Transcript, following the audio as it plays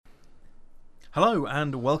Hello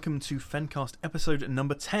and welcome to Fencast episode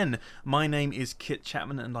number 10. My name is Kit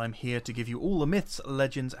Chapman and I'm here to give you all the myths,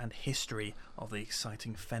 legends and history of the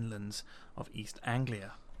exciting fenlands of East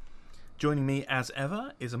Anglia. Joining me as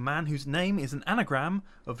ever is a man whose name is an anagram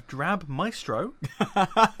of Drab Maestro,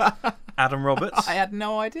 Adam Roberts. I had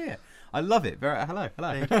no idea. I love it. Hello.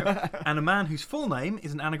 There you go. And a man whose full name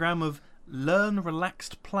is an anagram of Learn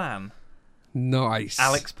Relaxed Plan. Nice.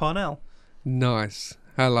 Alex Parnell. Nice.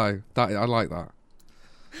 Hello. I like that.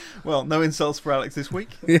 Well, no insults for Alex this week.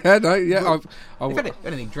 Yeah. If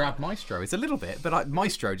anything, Drab Maestro is a little bit, but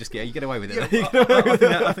Maestro, just you get away with it. Yeah,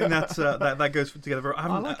 I think that goes together.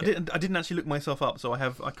 I didn't actually look myself up, so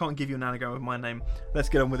I can't give you an anagram of my name. Let's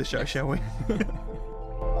get on with the show, shall we?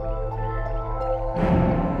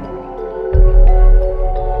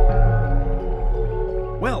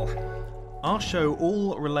 Well, our show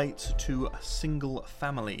all relates to a single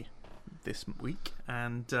family this week,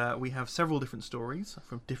 and we have several different stories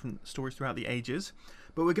from different stories throughout the ages,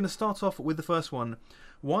 but we're going to start off with the first one.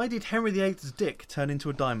 Why did Henry VIII's dick turn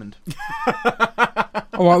into a diamond?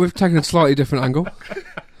 Alright, we've taken a slightly different angle.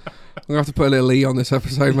 We're going to have to put a little E on this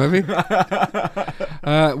episode, maybe.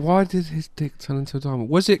 Why did his dick turn into a diamond?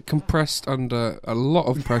 Was it compressed under a lot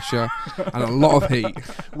of pressure and a lot of heat?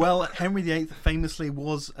 Well, Henry VIII famously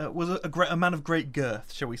was a man of great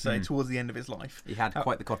girth, shall we say, towards the end of his life. He had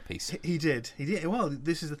quite the codpiece. He did. Well,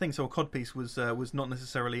 this is the thing. So a codpiece was not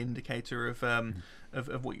necessarily an indicator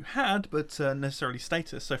of what you had, but necessarily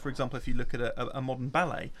status. So, for example, if you look at a modern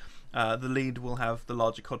ballet, the lead will have the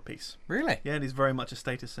larger codpiece. Really? Yeah, it is very much a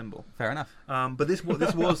status symbol. Fair enough. But this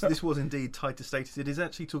was indeed tied to status. It is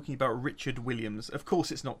actually talking about Richard Williams. Of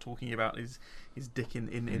course, it's not talking about his dick in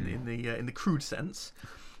the crude sense.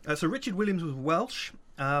 So Richard Williams was Welsh.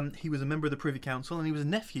 He was a member of the Privy Council, and he was a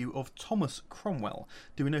nephew of Thomas Cromwell.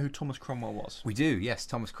 Do we know who Thomas Cromwell was? We do. Yes,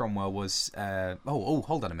 Thomas Cromwell was.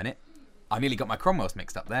 Hold on a minute. I nearly got my Cromwells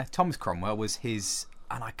mixed up there. Thomas Cromwell was his,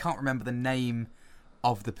 and I can't remember the name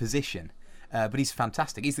of the position, but he's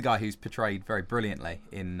fantastic. He's the guy who's portrayed very brilliantly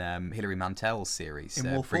in Hilary Mantel's series,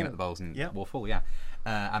 Bringing Up the Bowls and Wolf Hall, and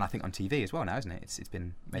I think on TV as well now, isn't it? It's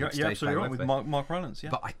been made You're absolutely right, with Mark Rylance, yeah.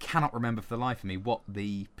 But I cannot remember for the life of me what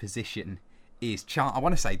the position is. I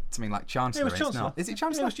want to say something like Chancellor. It was Chancellor. Is it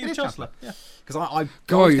Chancellor? Yeah, it was Chancellor. Yeah. Because I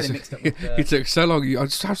God, was getting mixed up with you took so long. I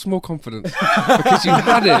just have some more confidence because you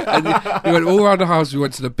had it. And you went all around the house. We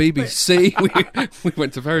went to the BBC. we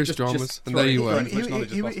went to various dramas, and there you were.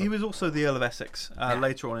 He was also the Earl of Essex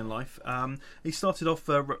later on in life. He started off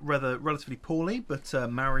relatively poorly, but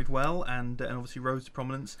married well, and obviously rose to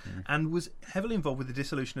prominence, and was heavily involved with the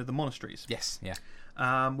dissolution of the monasteries. Yes, yeah.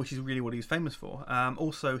 Which is really what he was famous for.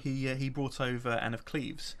 Also, he brought over Anne of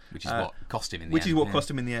Cleves, which is what cost him in the end. Which is what cost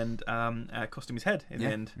him in the end. Cost him his head in the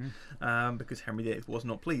end, because Henry VIII was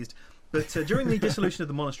not pleased. But during the dissolution of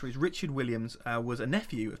the monasteries, Richard Williams was a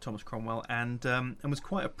nephew of Thomas Cromwell and was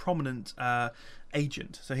quite a prominent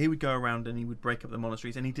agent. So he would go around and he would break up the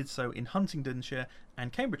monasteries, and he did so in Huntingdonshire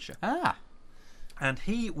and Cambridgeshire. And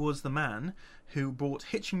he was the man who brought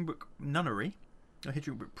Hitchingbrook Nunnery,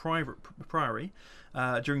 Hitchingbrook Priory,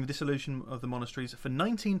 during the dissolution of the monasteries for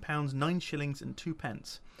 £19, 9 shillings and 2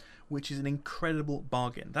 pence, which is an incredible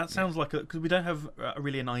bargain. That sounds like because we don't have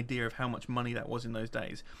really an idea of how much money that was in those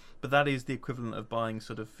days, but that is the equivalent of buying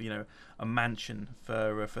sort of a mansion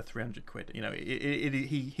for 300 quid.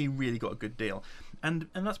 He really got a good deal, and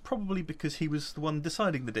that's probably because he was the one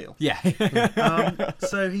deciding the deal. Yeah.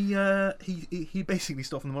 So he basically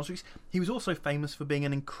stopped from the monasteries. He was also famous for being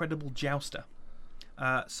an incredible jouster.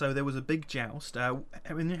 So there was a big joust.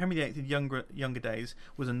 Henry VIII in younger days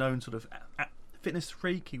was a known sort of fitness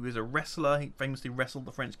freak. He was a wrestler. He famously wrestled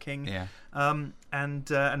the French king. Yeah.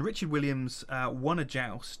 And Richard Williams won a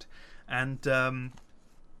joust, and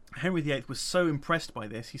Henry VIII was so impressed by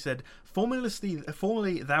this, he said,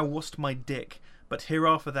 "Formerly thou wast my dick, but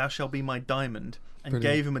hereafter thou shalt be my diamond," and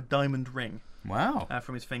Brilliant. gave him a diamond ring. Wow.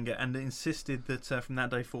 From his finger, and insisted that from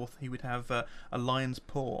that day forth he would have a lion's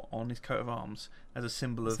paw on his coat of arms as a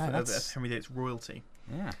symbol of Henry VIII's royalty.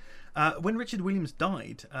 Yeah. When Richard Williams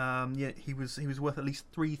died, he was worth at least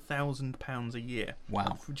 £3,000 a year.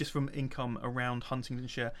 Wow. Just from income around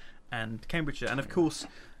Huntingdonshire and Cambridgeshire, and of course,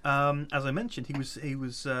 as I mentioned, he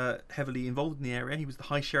was heavily involved in the area. He was the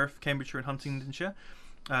High Sheriff of Cambridgeshire and Huntingdonshire.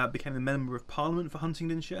 Became a member of Parliament for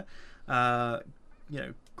Huntingdonshire.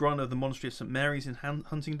 Grant of the Monastery of St Mary's in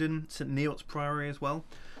Huntingdon, St Neot's Priory as well.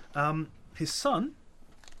 His son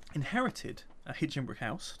inherited Hitchingbrook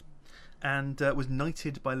House and was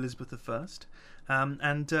knighted by Elizabeth I.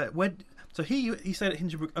 So he stayed at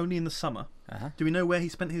Hinchbrook only in the summer. Do we know where he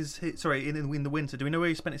spent in the winter? Do we know where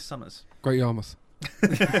he spent his summers? Great Yarmouth.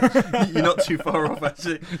 You're not too far off,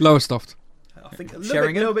 actually. Lowestoft. I think a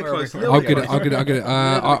Sheringham? little bit closer. I'll get it. I'll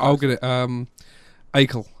get it.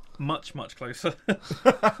 Akel. Much closer.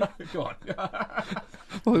 Go on.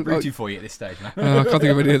 Well, Rooting for you at this stage, man. I can't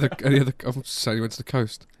think of any other. I'm saying he went to the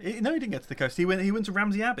coast. No, he didn't get to the coast. He went to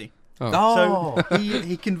Ramsey Abbey. Oh, So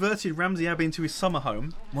he converted Ramsey Abbey into his summer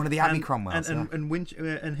home. one of the Abbey Cromwells. And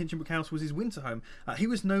Hinchinbrook House was his winter home. He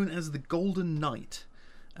was known as the Golden Knight.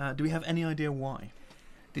 Do we have any idea why?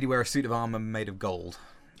 Did he wear a suit of armour made of gold?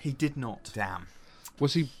 He did not. Damn.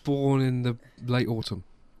 Was he born in the late autumn?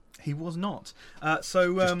 He was not.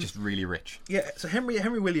 Just really rich. Yeah, so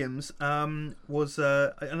Henry Williams was,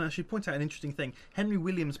 and I should point out an interesting thing. Henry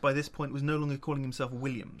Williams, by this point, was no longer calling himself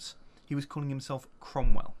Williams. He was calling himself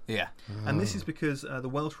Cromwell. Yeah. And this is because the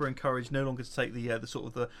Welsh were encouraged no longer to take the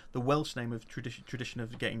sort of the Welsh name of tradition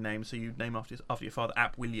of getting names. So you name after your father,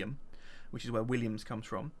 Ap William, which is where Williams comes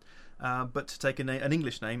from, but to take an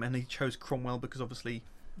English name, and he chose Cromwell because obviously,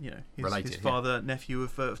 his father, nephew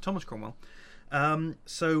of Thomas Cromwell.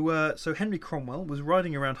 So Henry Cromwell was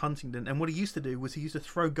riding around Huntingdon, and what he used to do was he used to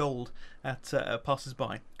throw gold at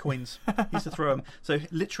passers-by, coins. He used to throw them. So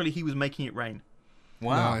literally, he was making it rain.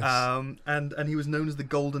 Wow. Nice. And he was known as the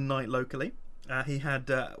Golden Knight locally. He had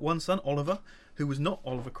one son, Oliver, who was not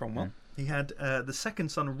Oliver Cromwell. He had the second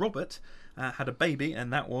son, Robert, had a baby,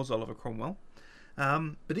 and that was Oliver Cromwell.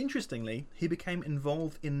 But interestingly, he became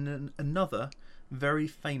involved in another very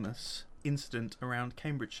famous incident around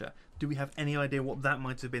Cambridgeshire. Do we have any idea what that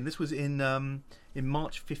might have been? This was in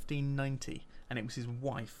March 1590, and it was his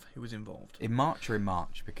wife who was involved. In March or in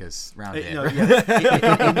March? Because round here. No,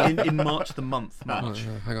 yeah. in March, the month March.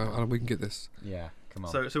 Hang on, we can get this. Yeah, come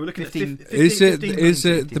on. So we're looking at 15 Is it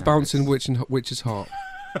 1590. the bouncing witch's heart?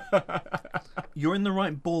 You're in the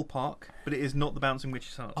right ballpark, but it is not the Bouncing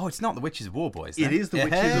Witch's Heart. Oh, it's not the Witches of War Boys. It then? is the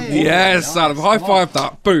Witches of War. Yes, Adam, high five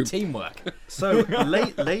that. Boom. Teamwork. So,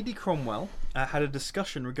 Lady Cromwell had a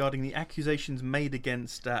discussion regarding the accusations made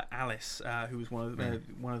against Alice, who was one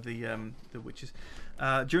of the witches.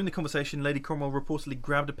 During the conversation, Lady Cromwell reportedly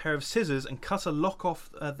grabbed a pair of scissors and cut a lock off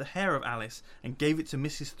the hair of Alice and gave it to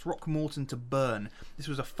Mrs. Throckmorton to burn. This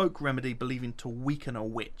was a folk remedy believing to weaken a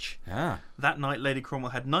witch. That night, Lady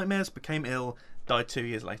Cromwell had nightmares, became ill, died 2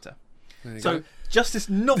 years later. So, justice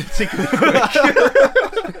not particularly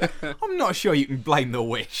quick. I'm not sure you can blame the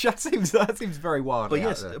witch. That seems very wild. But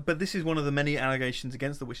yes, but this is one of the many allegations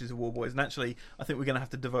against the Witches of War Boys, and actually, I think we're going to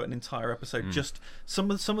have to devote an entire episode just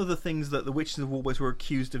some of the things that the Witches of War Boys were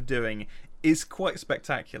accused of doing is quite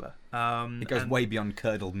spectacular. It goes way beyond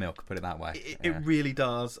curdled milk. Put it that way. It really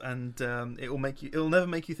does, and it'll never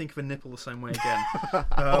make you think of a nipple the same way again.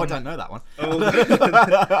 I don't know that one.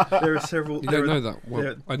 There are several. You don't know that?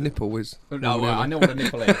 Well, a nipple is. No, I know what a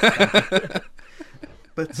nipple is.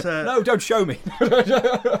 But no, don't show me.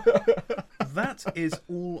 That is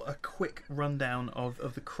all a quick rundown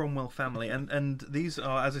of the Cromwell family, and these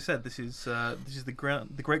are, as I said, this is the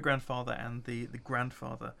great grandfather and the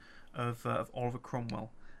grandfather of Oliver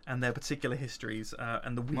Cromwell and their particular histories,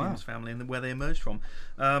 and the Williams family and where they emerged from.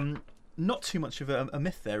 Not too much of a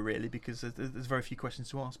myth there, really, because there's very few questions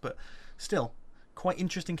to ask, but still quite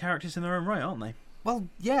interesting characters in their own right, aren't they? Well,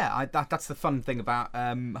 yeah, that's the fun thing about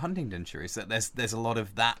Huntingdonshire, is that there's a lot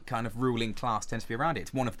of that kind of ruling class tends to be around it.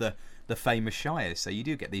 It's one of the famous shires, so you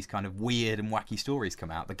do get these kind of weird and wacky stories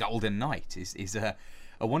come out. The Golden Knight is a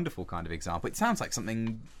wonderful kind of example. It sounds like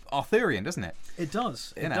something Arthurian, doesn't it? It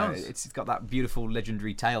does. It's got that beautiful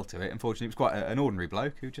legendary tale to it. Unfortunately, it was quite an ordinary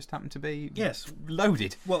bloke who just happened to be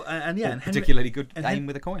loaded. Well, and particularly good aim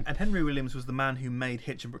with a coin. And Henry Williams was the man who made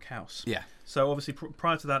Hinchinbrook House. Yeah. So obviously,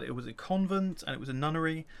 prior to that, it was a convent and it was a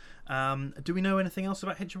nunnery. Do we know anything else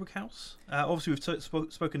about Hinchinbrook House? Obviously,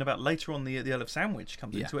 we've spoken about later on the Earl of Sandwich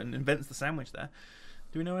comes into it and invents the sandwich there.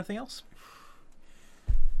 Do we know anything else?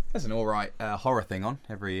 There's an all right horror thing on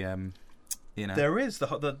every, There is the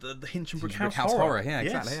Hinchinbrook House horror. Yeah,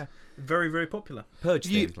 exactly. Yeah. Very, very popular. Purge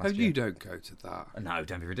themed last year. You don't go to that. No,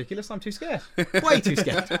 don't be ridiculous. I'm too scared. Way too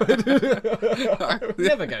scared.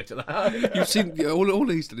 Never go to that. You've seen all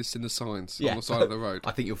he's done is seen the signs on the side of the road.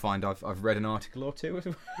 I think you'll find I've read an article or two.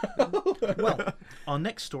 Well, our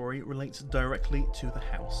next story relates directly to the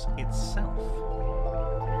house itself.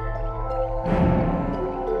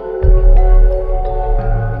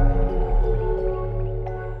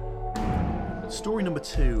 Story number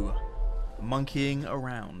 2, monkeying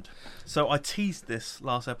around. So I teased this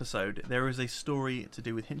last episode. There is a story to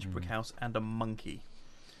do with Hinchinbrook House and a monkey.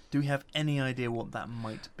 Do we have any idea what that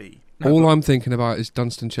might be? All I'm thinking about is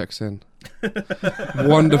Dunstan Checks In.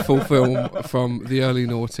 Wonderful film from the early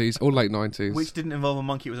noughties or late 90s. Which didn't involve a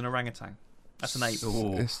monkey, it was an orangutan. That's an ape.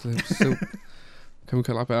 It's still Can we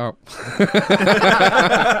cut that bit out?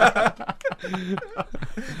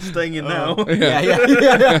 Staying in now.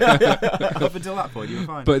 Yeah. Up until that point, you were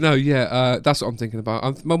fine. But no, that's what I'm thinking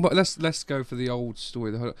about. Let's go for the old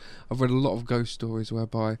story. I've read a lot of ghost stories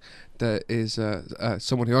whereby there is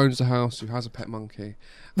someone who owns a house who has a pet monkey,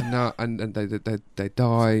 and now and they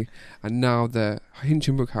die, and now their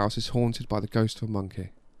Hinchinbrook house is haunted by the ghost of a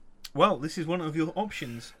monkey. Well, this is one of your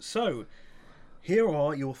options. So, here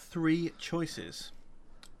are your 3 choices.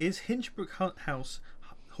 Is Hinchinbrook house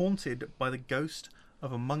haunted by the ghost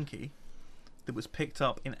of a monkey that was picked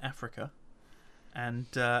up in Africa and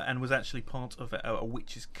was actually part of a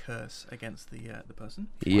witch's curse against the person?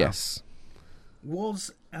 Yes.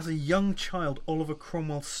 Was, as a young child, Oliver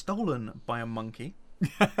Cromwell stolen by a monkey?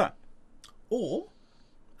 Or,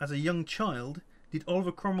 as a young child, did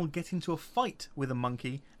Oliver Cromwell get into a fight with a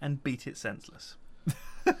monkey and beat it senseless?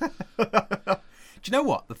 Do you know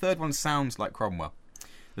what? The third one sounds like Cromwell.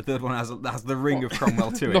 The third one has the ring of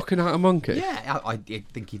Cromwell to it. Knocking out a monkey? Yeah, I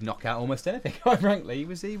think he'd knock out almost anything, quite frankly. He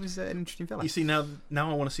was an interesting fella. You see, now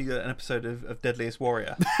I want to see an episode of Deadliest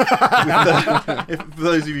Warrior. For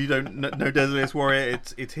those of you who don't know Deadliest Warrior,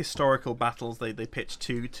 it's historical battles. They pitch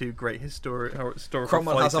two great historical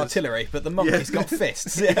Cromwell fighters. has artillery, but the monkey's got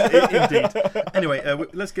fists. Indeed. Anyway,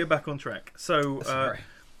 let's get back on track. So,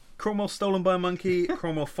 Cromwell stolen by a monkey.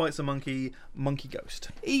 Cromwell fights a monkey. Monkey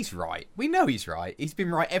ghost. He's right. We know he's right. He's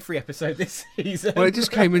been right every episode this season. Well, it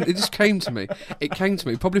just came to me. It came to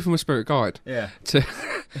me probably from a spirit guide. Yeah. To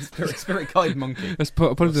spirit guide monkey. Let's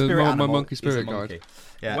put my animal monkey is spirit a monkey. guide.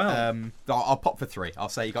 Yeah. Well, I'll pop for 3. I'll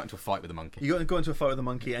say you got into a fight with a monkey. You got into a fight with a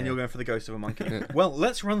monkey, and you're going for the ghost of a monkey. Yeah. Well,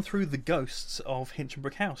 let's run through the ghosts of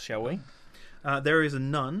Hinchinbrook House, shall we? There is a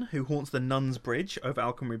nun who haunts the Nun's Bridge over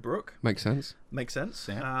Alconbury Brook. Makes sense. Makes sense.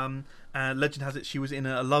 Yeah. Legend has it she was in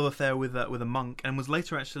a love affair with a monk, and was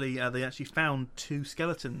later they actually found 2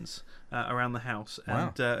 skeletons around the house.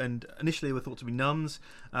 Wow. And initially they were thought to be nuns.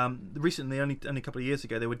 Recently, only a couple of years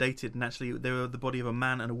ago, they were dated, and actually they were the body of a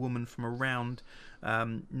man and a woman from around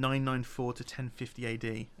 994 to 1050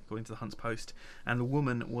 AD, according to the Hunt's Post. And the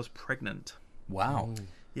woman was pregnant. Wow. Ooh.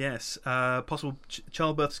 Yes, possible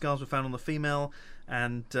childbirth scars were found on the female,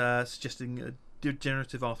 and suggesting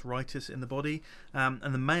degenerative arthritis in the body. And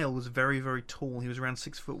the male was very, very tall. He was around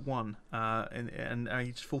 6'1", and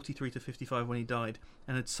aged 43 to 55 when he died,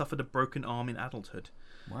 and had suffered a broken arm in adulthood.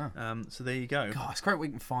 Wow. So there you go. God, it's great we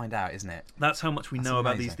can find out, isn't it? That's how much we know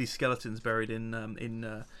amazing. about these skeletons buried in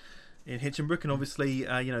Hinchinbrook, and obviously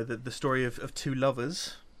the story of 2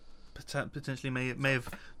 lovers potentially may have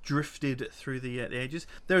drifted through the ages.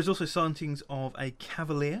 There is also sightings of a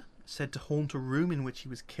cavalier said to haunt a room in which he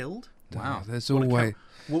was killed. Wow. There's always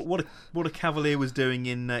What a cavalier was doing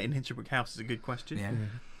in Hinchinbrook House is a good question. Yeah.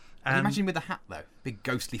 Can you imagine with a hat though, big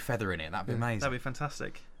ghostly feather in it? That'd be amazing. That'd be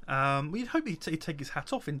fantastic. We'd hope he'd take his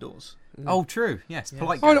hat off indoors. Oh, true. Yes, Yes.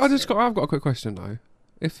 polite. I've got a quick question though.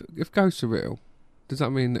 If ghosts are real, does that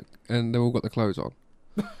mean that, and they've all got their clothes on,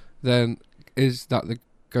 then is that the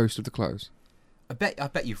ghost of the clothes? I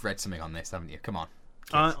bet you've read something on this, haven't you? Come on.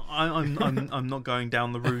 I'm not going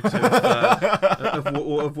down the route of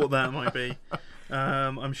what that might be.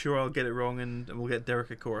 I'm sure I'll get it wrong, and we'll get Derek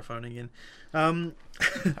Akora phoning in. I'd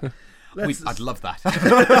love that.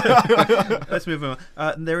 Let's move on.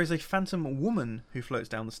 There is a phantom woman who floats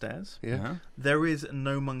down the stairs. Yeah. There is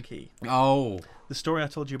no monkey. Oh. The story I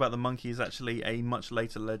told you about the monkey is actually a much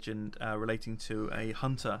later legend relating to a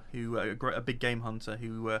hunter, a big game hunter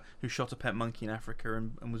who shot a pet monkey in Africa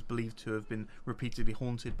and was believed to have been repeatedly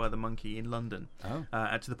haunted by the monkey in London,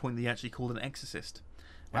 to the point that he actually called an exorcist.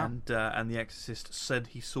 Wow. And the exorcist said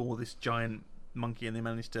he saw this giant monkey, and they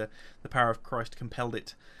managed to, the power of Christ compelled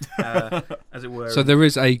it, as it were. So there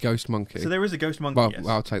is a ghost monkey. So there is a ghost monkey. Well, yes.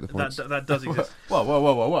 I'll take the points. That does exist.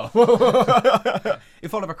 Whoa.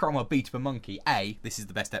 If Oliver Cromwell beat up a monkey, A, this is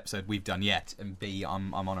the best episode we've done yet, and B,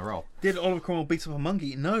 I'm on a roll. Did Oliver Cromwell beat up a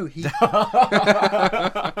monkey? No, he.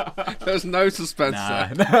 There's no suspense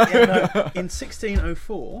there. In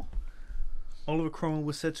 1604, Oliver Cromwell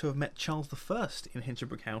was said to have met Charles I in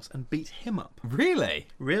Hinchinbrook House and beat him up. Really?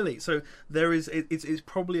 Really? So there is. It's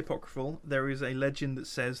probably apocryphal. There is a legend that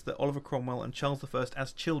says that Oliver Cromwell and Charles I,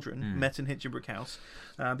 as children, met in Hinchinbrook House,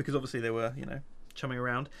 because obviously they were, chumming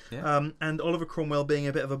around. Yeah. And Oliver Cromwell being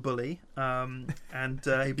a bit of a bully, and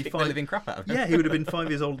he'd be Kick the living crap out of him. Yeah, he would have been 5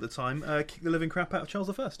 years old at the time. Kicked the living crap out of Charles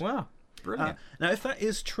I. Wow. Brilliant. Now, if that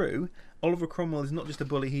is true, Oliver Cromwell is not just a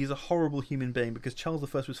bully; he's a horrible human being because Charles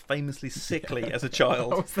I was famously sickly as a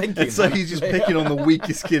child. I was thinking and so he's just picking on the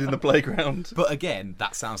weakest kid in the playground. But again,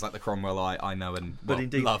 that sounds like the Cromwell I know and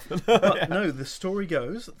love. But no, the story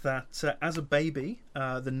goes that as a baby,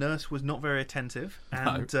 the nurse was not very attentive,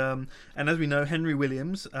 and as we know, Henry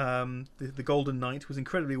Williams, the Golden Knight, was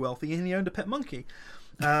incredibly wealthy, and he owned a pet monkey.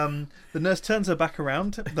 The nurse turns her back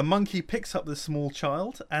around. The monkey picks up the small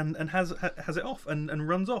child and has it off and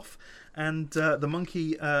runs off. And the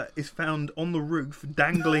monkey is found on the roof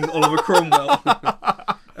dangling Oliver Cromwell,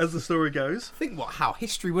 as the story goes. Think how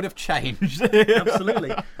history would have changed.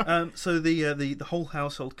 Absolutely. So the whole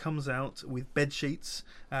household comes out with bed sheets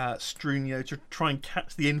strewn, to try and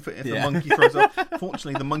catch the infant if the monkey throws up.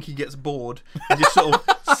 Fortunately, the monkey gets bored and just sort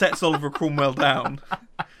of sets Oliver Cromwell down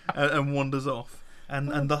and wanders off.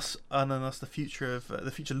 And thus the future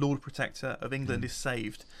Lord Protector of England is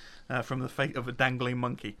saved from the fate of a dangling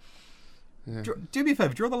monkey. Yeah. Do me a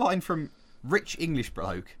favour, draw the line from rich English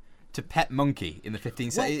bloke to pet monkey in the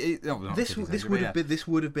 15th century. This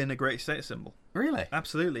would have been a great status symbol. Really?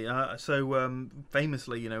 Absolutely.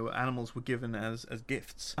 Famously, animals were given as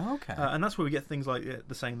gifts. Oh, okay. And that's where we get things like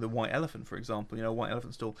the white elephant, for example. A white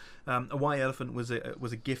elephant stall. A white elephant was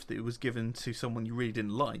a gift that was given to someone you really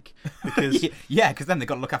didn't like because because then they've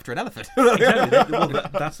got to look after an elephant. Exactly.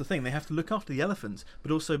 That's the thing. They have to look after the elephants,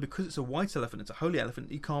 but also because it's a white elephant, it's a holy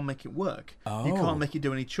elephant. You can't make it work. Oh. You can't make it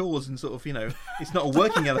do any chores and sort of it's not a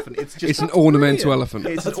working elephant. It's an ornamental elephant.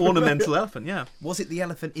 It's an ornamental elephant. Yeah. Was it the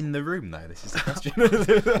elephant in the room though? This is the question.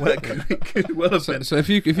 Well, it could well have been. So if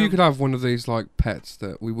you could have one of these like pets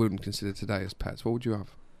that we wouldn't consider today as pets, what would you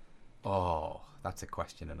have? Oh, that's a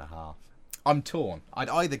question and a half. I'm torn. I'd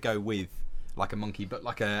either go with like a monkey, but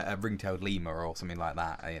like a ring-tailed lemur or something like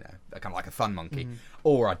that. Kind of like a fun monkey,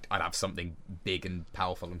 or I'd have something big and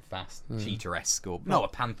powerful and fast, cheetah-esque, or a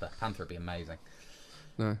panther. Panther would be amazing.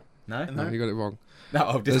 No, No, you got it wrong.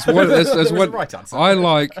 No, there's one. There's one. Right answer. I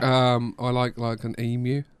like an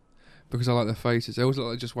emu because I like their faces. They always look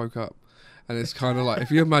like they just woke up, and it's kind of like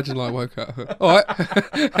if you imagine like woke up, all right,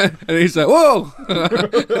 and he's like, whoa,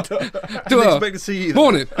 didn't expect to see you.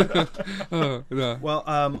 Morning. No. Well,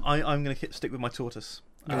 I'm going to stick with my tortoise.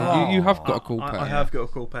 You have got a cool pet. I have got a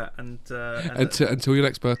cool pet, and until your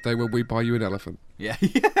next birthday, when we buy you an elephant. Yeah.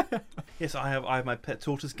 Yes, I have my pet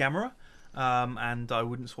tortoise Gamera. And I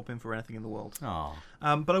wouldn't swap him for anything in the world.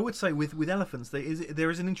 But I would say with elephants, there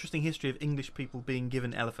is an interesting history of English people being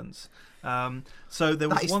given elephants. So there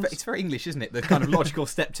was once... It's very English, isn't it? The kind of logical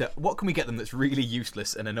step to what can we get them that's really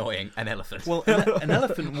useless and annoying? An elephant. Well, an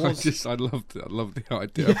elephant was. I love the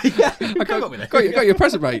idea. I got with it. Got your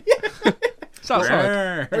present, mate. It's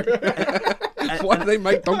outside. Why do they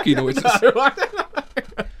make donkey noises?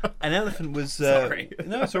 An elephant was Sorry.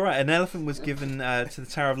 No, it's all right. An elephant was given to the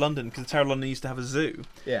Tower of London because the Tower of London used to have a zoo.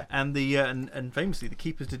 Yeah. And and famously the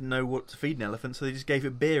keepers didn't know what to feed an elephant, so they just gave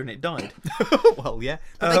it beer and it died. Well, yeah,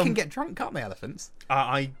 but they can get drunk, can't they? Elephants.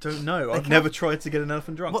 I don't know. I've never tried to get an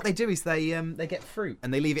elephant drunk. What they do is they get fruit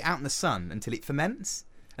and they leave it out in the sun until it ferments,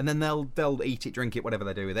 and then they'll eat it, drink it, whatever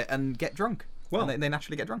they do with it, and get drunk. Well, and they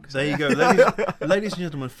naturally get drunk. There you go, ladies and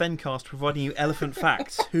gentlemen. Fencast providing you elephant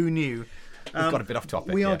facts. Who knew? We've got a bit off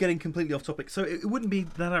topic. We are getting completely off topic. So it wouldn't be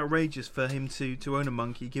that outrageous for him to own a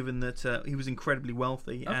monkey, given that he was incredibly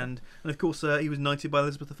wealthy, and of course he was knighted by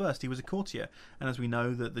Elizabeth I. He was a courtier, and as we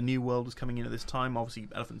know that the New World was coming in at this time. Obviously,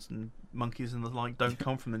 elephants and monkeys and the like don't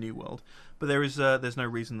come from the New World, but there's no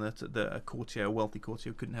reason that a wealthy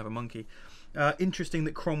courtier, couldn't have a monkey. Interesting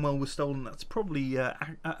that Cromwell was stolen. That's probably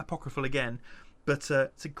apocryphal again, but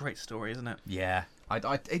it's a great story, isn't it? Yeah.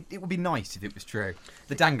 It would be nice if it was true.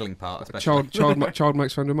 The dangling part, especially. Child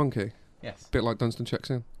makes friend with monkey. Yes. Bit like Dunstan checks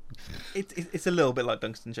in. It's a little bit like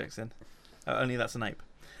Dunstan checks in. Only that's an ape.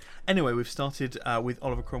 Anyway, we've started with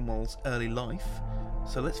Oliver Cromwell's early life,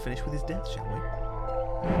 so let's finish with his death, shall we?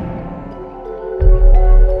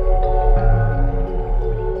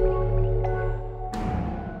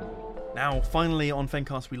 Now, finally on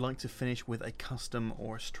Fencast, we like to finish with a custom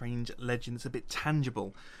or a strange legend that's a bit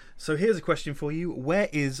tangible. So here's a question for you. Where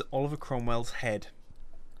is Oliver Cromwell's head?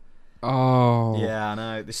 Oh. Yeah, I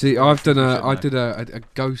know. I did a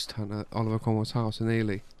ghost hunt at Oliver Cromwell's house in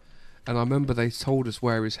Ely. And I remember they told us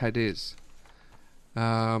where his head is. Give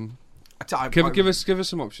us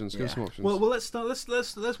some options. Give us some options. Well,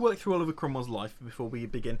 let's work through Oliver Cromwell's life before we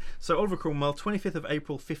begin. So Oliver Cromwell, 25th of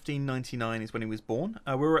April 1599 is when he was born.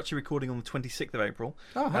 We were actually recording on the 26th of April.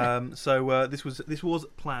 Oh, hey. So this was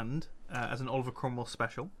planned as an Oliver Cromwell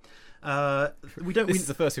special. This is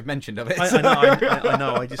the first we've mentioned of it. I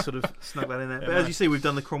know. I just sort of snuck that in there. But as you see, we've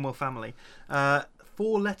done the Cromwell family.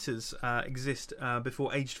 4 letters exist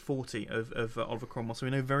before aged 40 of Oliver Cromwell, so we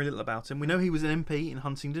know very little about him. We know he was an MP in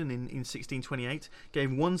Huntingdon in 1628,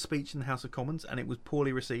 gave 1 speech in the House of Commons, and it was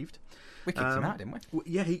poorly received. We kicked him out, didn't we?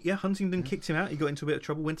 Yeah, Huntingdon kicked him out. He got into a bit of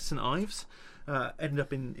trouble, went to St Ives, ended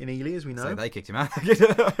up in Ely, as we know. So they kicked him out.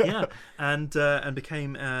 Yeah, and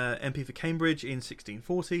became MP for Cambridge in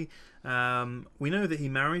 1640. We know that he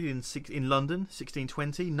married in London,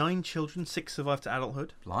 1620. 9 children, 6 survived to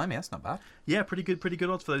adulthood. Blimey, that's not bad. Yeah, pretty good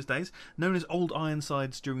odds for those days. Known as Old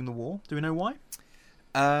Ironsides during the war. Do we know why?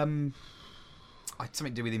 I had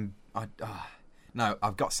something to do with him. No,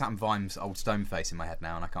 I've got Sam Vimes' Old Stone Face in my head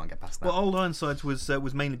now, and I can't get past that. Well, Old Ironsides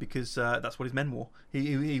was mainly because that's what his men wore.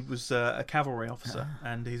 He was a cavalry officer,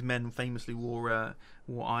 and his men famously wore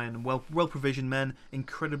iron. Well provisioned men,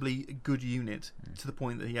 incredibly good unit, to the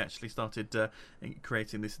point that he actually started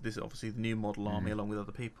creating this obviously the new model army along with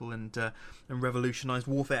other people, and revolutionised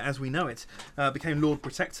warfare as we know it. Became Lord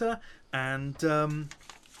Protector, and.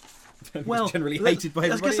 Well, generally hated by everybody.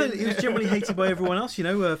 I was going to say he was generally hated by everyone else.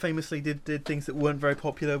 Famously did things that weren't very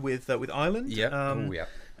popular with Ireland. Yeah.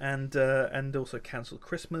 And also cancelled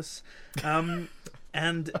Christmas. And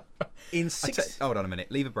in hold on a minute.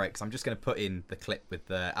 Leave a break, because I'm just going to put in the clip with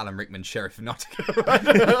Alan Rickman, Sheriff of Nottingham.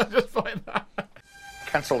 Just find that.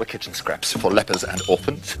 Cancel the kitchen scraps for lepers and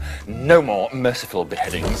orphans. No more merciful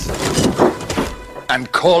beheadings.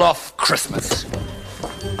 And call off Christmas.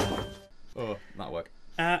 Oh, that'll work.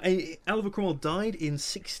 Oliver Cromwell died in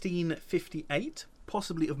 1658,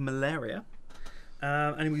 possibly of malaria,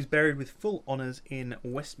 and he was buried with full honours in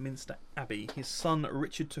Westminster Abbey. His son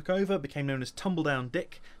Richard took over, became known as Tumbledown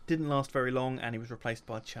Dick, didn't last very long, and he was replaced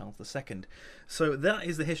by Charles II. So that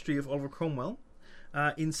is the history of Oliver Cromwell.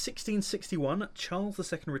 In 1661,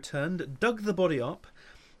 Charles II returned, dug the body up,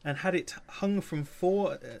 and had it hung from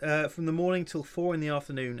the morning till 4 in the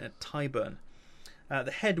afternoon at Tyburn. The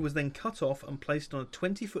head was then cut off and placed on a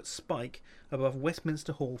 20-foot spike above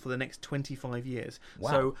Westminster Hall for the next 25 years. Wow.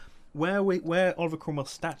 So where Oliver Cromwell's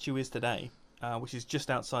statue is today, which is just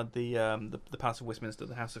outside the Palace of Westminster,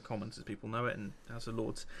 the House of Commons as people know it, and House of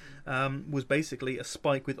Lords, was basically a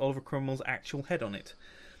spike with Oliver Cromwell's actual head on it.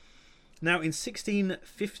 Now in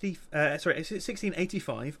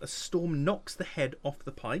 1685, a storm knocks the head off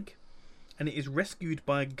the pike, and it is rescued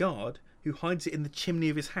by a guard who hides it in the chimney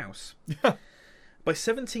of his house. By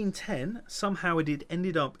 1710, somehow it had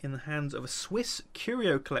ended up in the hands of a Swiss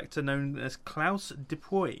curio collector known as Klaus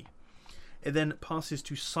Dupuy. It then passes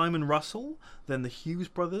to Simon Russell, then the Hughes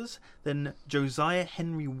brothers, then Josiah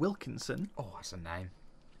Henry Wilkinson. Oh, that's a name.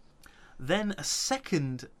 Then a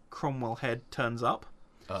second Cromwell head turns up,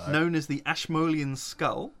 known as the Ashmolean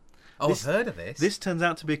skull. Oh, I've heard of this. This turns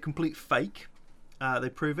out to be a complete fake.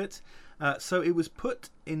 They prove it. So it was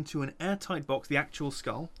put into an airtight box, the actual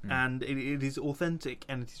skull, and it is authentic,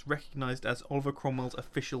 and it is recognised as Oliver Cromwell's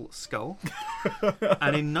official skull.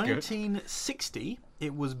 And in 1960,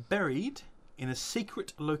 it was buried in a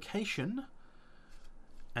secret location.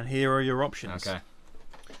 And here are your options. Okay.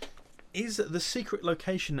 Is the secret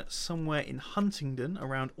location somewhere in Huntingdon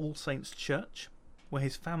around All Saints Church, where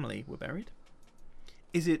his family were buried?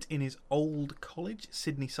 Is it in his old college,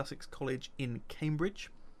 Sydney Sussex College in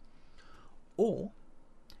Cambridge? Or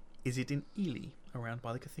is it in Ely, around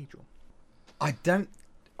by the cathedral? I don't...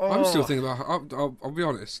 Oh. I'm still thinking about... I'll be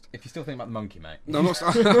honest. If you're still thinking about the monkey, mate. No, I'm not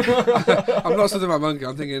still thinking about monkey.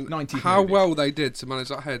 I'm thinking how movies. well they did to manage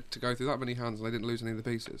that head to go through that many hands and they didn't lose any of the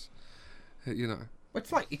pieces.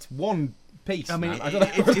 It's one piece. I mean, man. I don't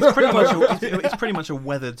know. it's pretty much a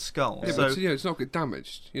weathered skull. Yeah, so but it's not get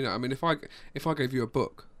damaged. I mean, if I gave you a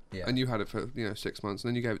book and you had it for 6 months and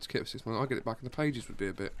then you gave it to Kit for 6 months, I'd get it back and the pages would be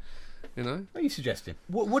a bit... What are you suggesting?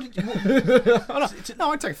 What did you?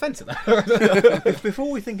 No, I take offence at that. Before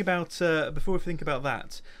we think about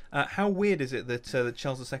that, how weird is it that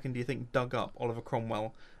Charles II, do you think, dug up Oliver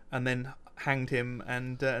Cromwell and then hanged him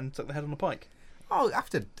and took the head on a pike? Oh,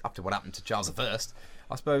 after what happened to Charles I,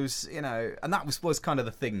 I suppose, and that was kind of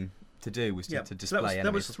the thing to do, was to display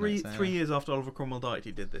enemies. That was three years after Oliver Cromwell died.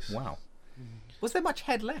 He did this. Wow. Was there much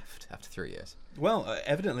head left after 3 years? Well,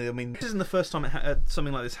 evidently. I mean, this isn't the first time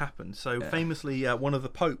something like this happened. So famously, one of the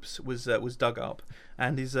popes was dug up,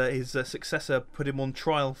 and his successor put him on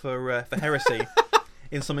trial for heresy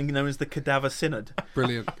in something known as the Cadaver Synod.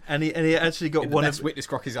 Brilliant. And he actually got one of witness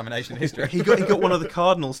cross-examination in history. He got one of the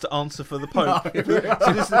cardinals to answer for the pope.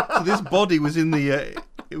 So this body was in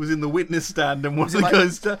the witness stand, and one of the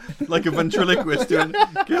guys like a ventriloquist doing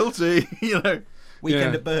guilty.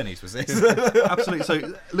 Weekend at Bernie's was this? Absolutely.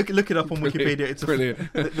 So look it up on Wikipedia. It's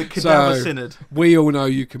Brilliant. The Cadaver So, Synod. We all know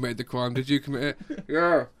you committed the crime. Did you commit it?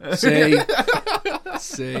 Yeah. See.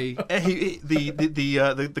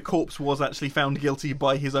 The corpse was actually found guilty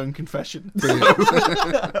by his own confession.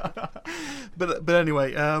 But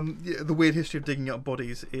anyway, the weird history of digging up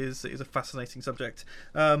bodies is a fascinating subject.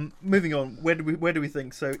 Moving on, where do we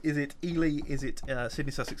think? So is it Ely? Is it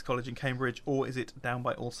Sydney Sussex College in Cambridge, or is it down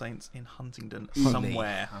by All Saints in Huntingdon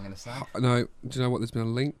somewhere? I'm going to say. No. Do you know what? There's been a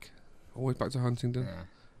link. Always back to Huntingdon. Yeah.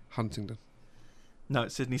 Huntingdon. No,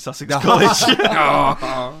 it's Sydney Sussex College.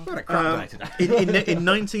 What a crap day today. In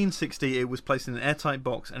 1960, it was placed in an airtight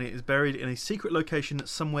box, and it is buried in a secret location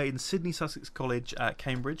somewhere in Sydney Sussex College at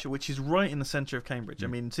Cambridge, which is right in the centre of Cambridge. I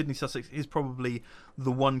mean, Sydney Sussex is probably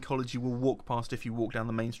the one college you will walk past if you walk down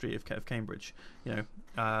the main street of Cambridge. You know,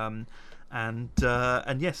 and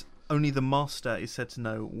yes, only the master is said to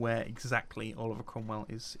know where exactly Oliver Cromwell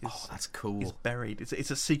is. Oh, that's cool. Is buried.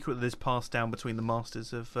 It's a secret that is passed down between the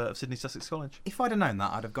masters of Sydney Sussex College. If I'd have known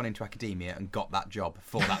that, I'd have gone into academia and got that job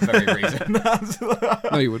for that very reason.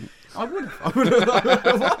 No, you wouldn't. I would have.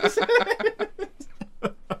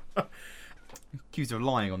 Accused of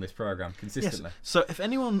lying on this programme consistently. Yes. So if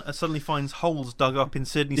anyone suddenly finds holes dug up in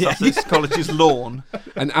Sydney Sussex College's lawn,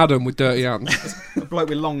 And Adam with dirty hands. A bloke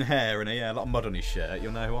with long hair and a lot of mud on his shirt,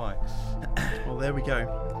 you'll know why. well, there we go.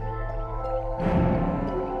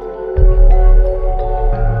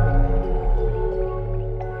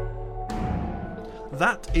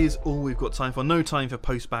 That is all we've got time for. No time for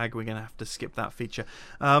postbag. We're going to have to skip that feature.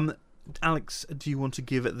 Alex, do you want to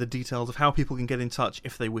give the details of how people can get in touch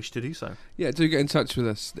if they wish to do so? Yeah, do get in touch with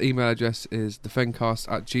us. The email address is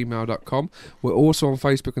thefencast@gmail.com. We're also on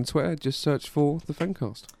Facebook and Twitter. Just search for The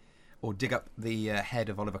Fencast. Or dig up the head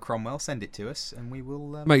of Oliver Cromwell, send it to us, and we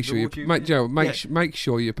will Make sure reward you make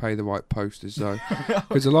sure you pay the right postage though,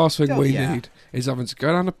 because the last thing we need is having to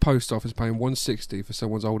go down the post office paying $1.60 for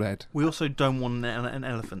someone's old head. We also don't want an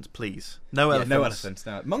elephant, please. No elephants. No elephants.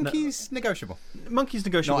 No. Monkeys, negotiable. Monkeys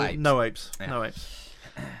negotiable. Not apes. No apes. Yeah. No apes.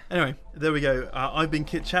 Anyway, there we go. I've been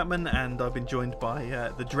Kit Chapman, and I've been joined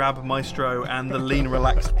by the drab maestro and the lean,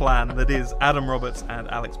 relaxed plan that is Adam Roberts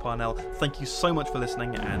and Alex Parnell. Thank you so much for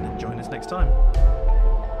listening, and join us next time.